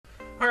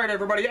Alright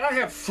everybody, I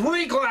have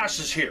 3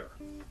 glasses here.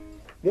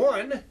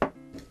 1,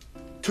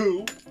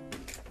 2,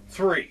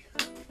 3.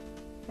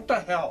 What the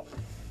hell?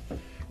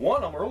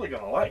 One I'm really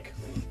gonna like.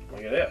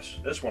 Look at this.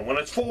 This one. When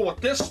it's full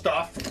with this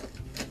stuff,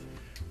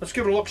 let's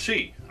give it a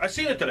look-see. I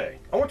seen it today.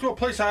 I went to a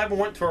place I haven't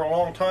went for a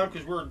long time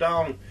because we were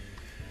down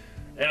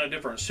in a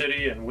different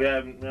city, and we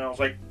had, I was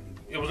like,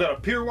 it was at a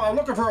Pier 1. I'm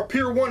looking for a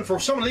Pier 1 for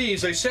some of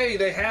these. They say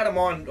they had them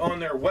on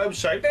their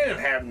website. They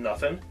didn't have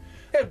nothing.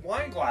 They had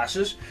wine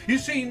glasses.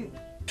 You've seen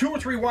 2 or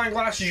 3 wine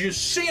glasses. You've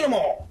seen them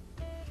all.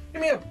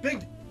 Give me a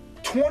big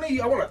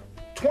 20, I want a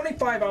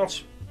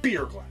 25-ounce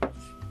beer glass.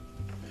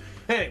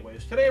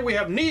 Anyways, today we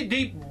have Knee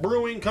Deep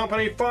Brewing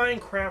Company Fine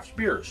Crafts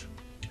Beers.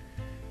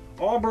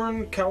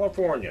 Auburn,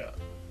 California.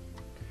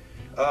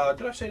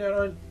 Did I say that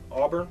right?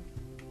 Auburn?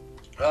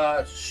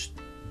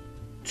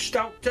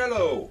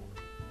 Stoutello.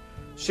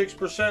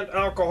 6%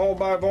 alcohol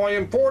by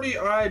volume, 40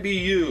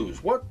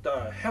 IBUs. What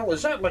the hell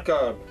is that? Like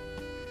a...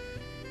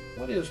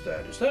 What is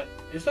that?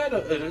 Is that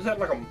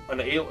like an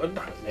alien?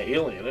 Not an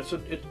alien.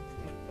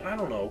 I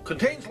don't know.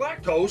 Contains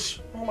lactose.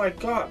 Oh my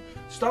god.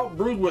 Stout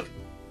brewed with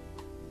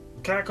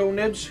cocoa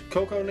nibs,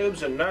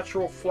 and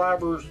natural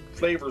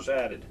flavors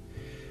added.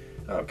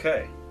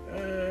 Okay.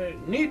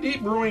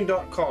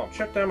 KneeDeepBrewing.com.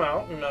 Check them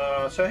out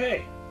and say,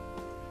 hey,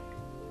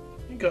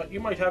 you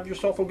might have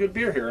yourself a good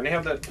beer here. And they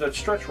have that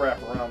stretch wrap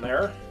around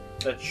there.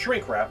 That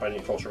shrink wrap, I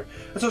didn't call shrink.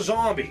 It's a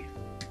zombie.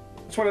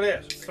 That's what it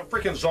is. It's a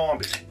freaking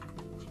zombie.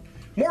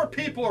 More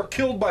people are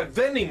killed by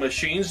vending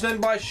machines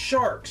than by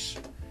sharks.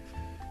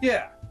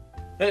 Yeah.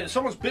 And if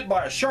someone's bit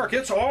by a shark,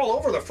 it's all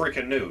over the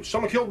freaking news.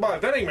 Someone killed by a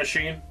vending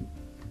machine,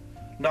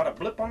 not a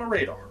blip on the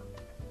radar.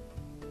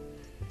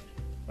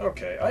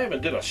 Okay, I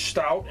haven't did a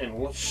stout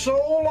in so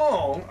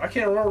long, I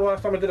can't remember the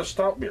last time I did a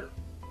stout beer.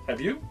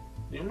 Have you?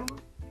 Do you remember?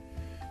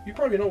 You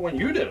probably know when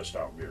you did a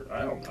stout beer.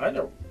 I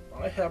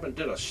haven't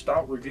did a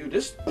stout review.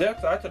 That's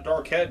a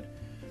dark head.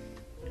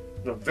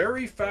 The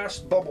very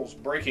fast bubbles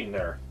breaking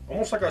there.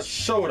 Almost like a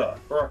soda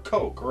or a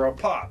Coke or a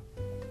pop.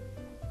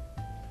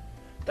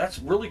 That's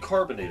really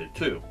carbonated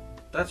too.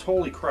 That's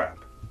holy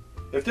crap.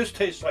 If this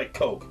tastes like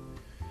Coke,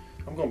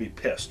 I'm going to be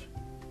pissed.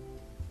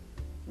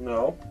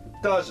 No,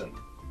 it doesn't.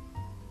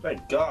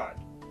 Thank God.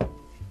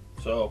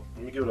 So,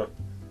 let me give it a...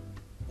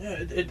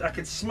 Yeah, I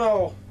can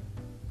smell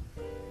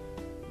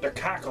the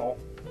cackle.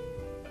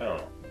 I don't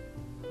know.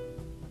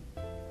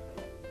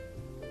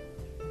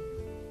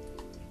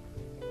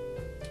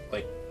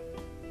 Like,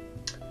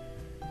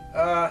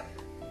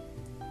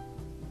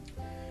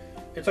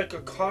 it's like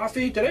a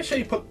coffee. Did I say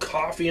you put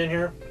coffee in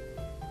here?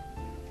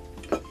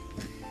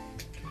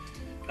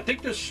 I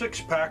think this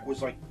 6-pack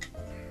was like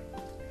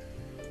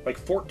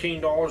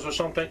 $14 or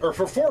something, or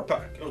for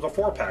 4-pack. It was a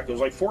 4-pack. It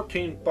was like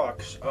 14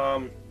 bucks.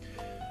 All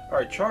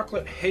right,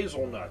 chocolate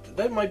hazelnut.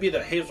 That might be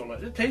the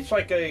hazelnut. It tastes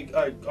like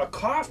a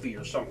coffee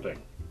or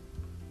something.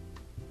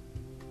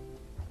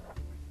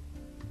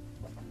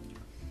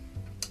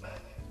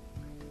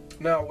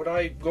 Now, would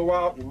I go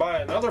out and buy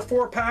another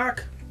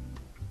 4-pack?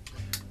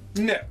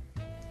 No.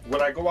 Would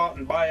I go out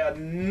and buy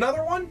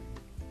another one?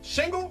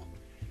 Single?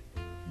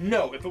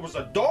 No. If it was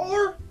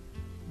 $1?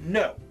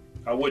 No,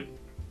 I wouldn't.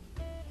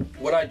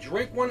 Would I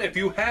drink one if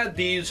you had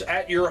these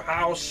at your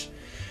house?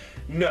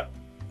 No.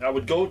 I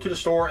would go to the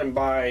store and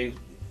buy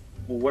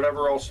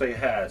whatever else they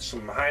had.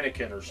 Some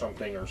Heineken or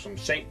something, or some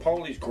St.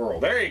 Pauli's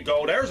Girl. There you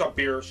go. There's a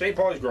beer. St.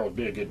 Pauli's Girl would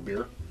be a good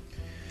beer.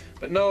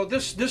 But no,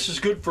 this is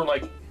good for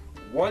like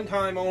one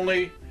time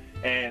only,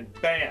 and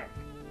bam.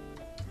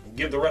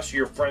 Give the rest of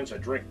your friends a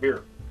drink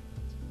beer.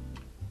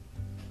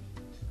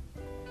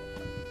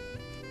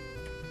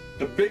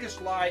 The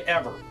biggest lie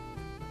ever.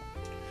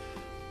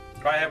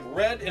 I have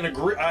read and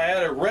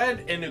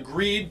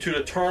agreed to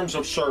the terms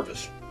of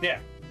service. Yeah,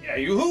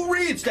 who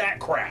reads that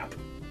crap?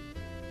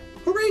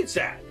 Who reads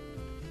that?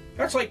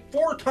 That's like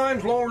 4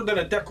 times longer than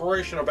a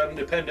Declaration of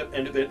Independence.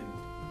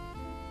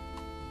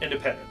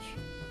 That's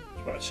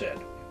what I said.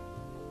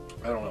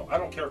 I don't know. I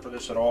don't care for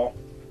this at all.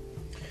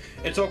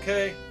 It's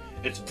okay.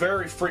 It's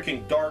very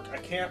freaking dark. I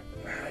can't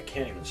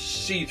even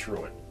see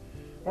through it.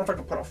 I wonder if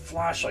I can put a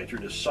flashlight through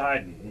this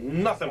side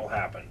and nothing will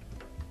happen.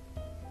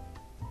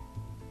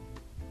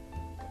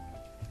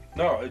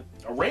 No,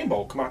 a rainbow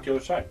will come out the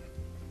other side.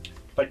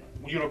 Like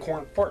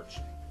unicorn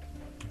farts.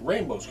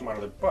 Rainbows come out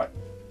of their butt.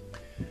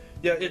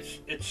 Yeah,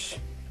 it's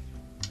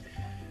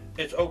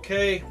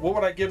okay. What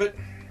would I give it?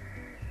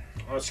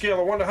 On a scale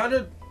of 1 to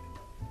 100?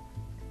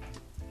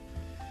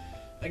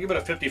 I give it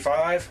a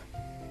 55,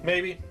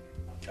 maybe.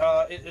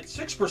 It's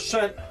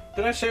 6%.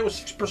 Did I say it was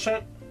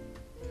 6%?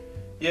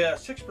 Yeah,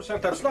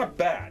 6%. That's not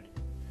bad.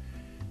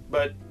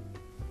 But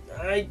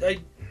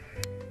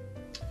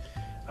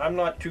I'm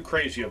not too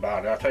crazy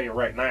about it, I'll tell you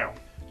right now.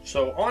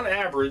 So on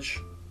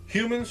average,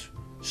 humans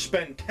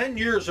spend 10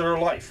 years of their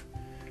life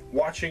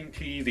watching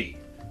TV.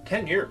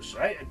 10 years.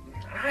 I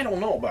don't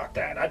know about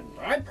that.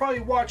 I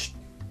probably watched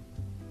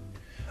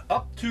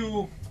up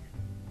to...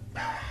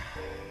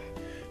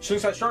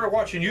 Since I started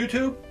watching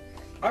YouTube,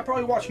 I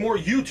probably watch more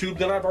YouTube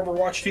than I've ever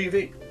watched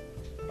TV.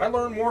 I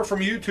learn more from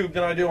YouTube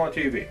than I do on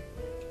TV.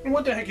 And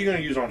what the heck are you going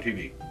to use on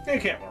TV? You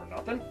can't learn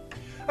nothing.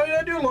 I mean,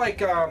 I do like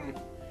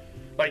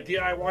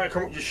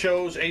DIY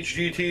shows,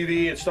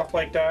 HGTV and stuff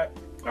like that.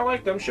 I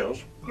like them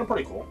shows. They're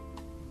pretty cool.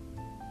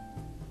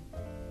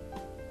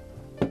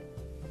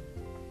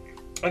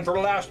 And for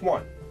the last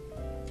one,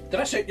 did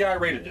I say, yeah, I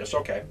rated this,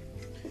 okay.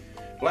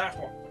 Last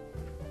one.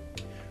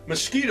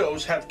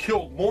 Mosquitoes have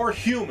killed more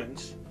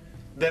humans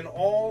than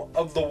all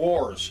of the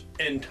wars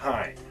in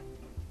time.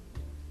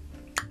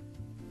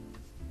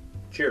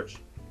 Cheers.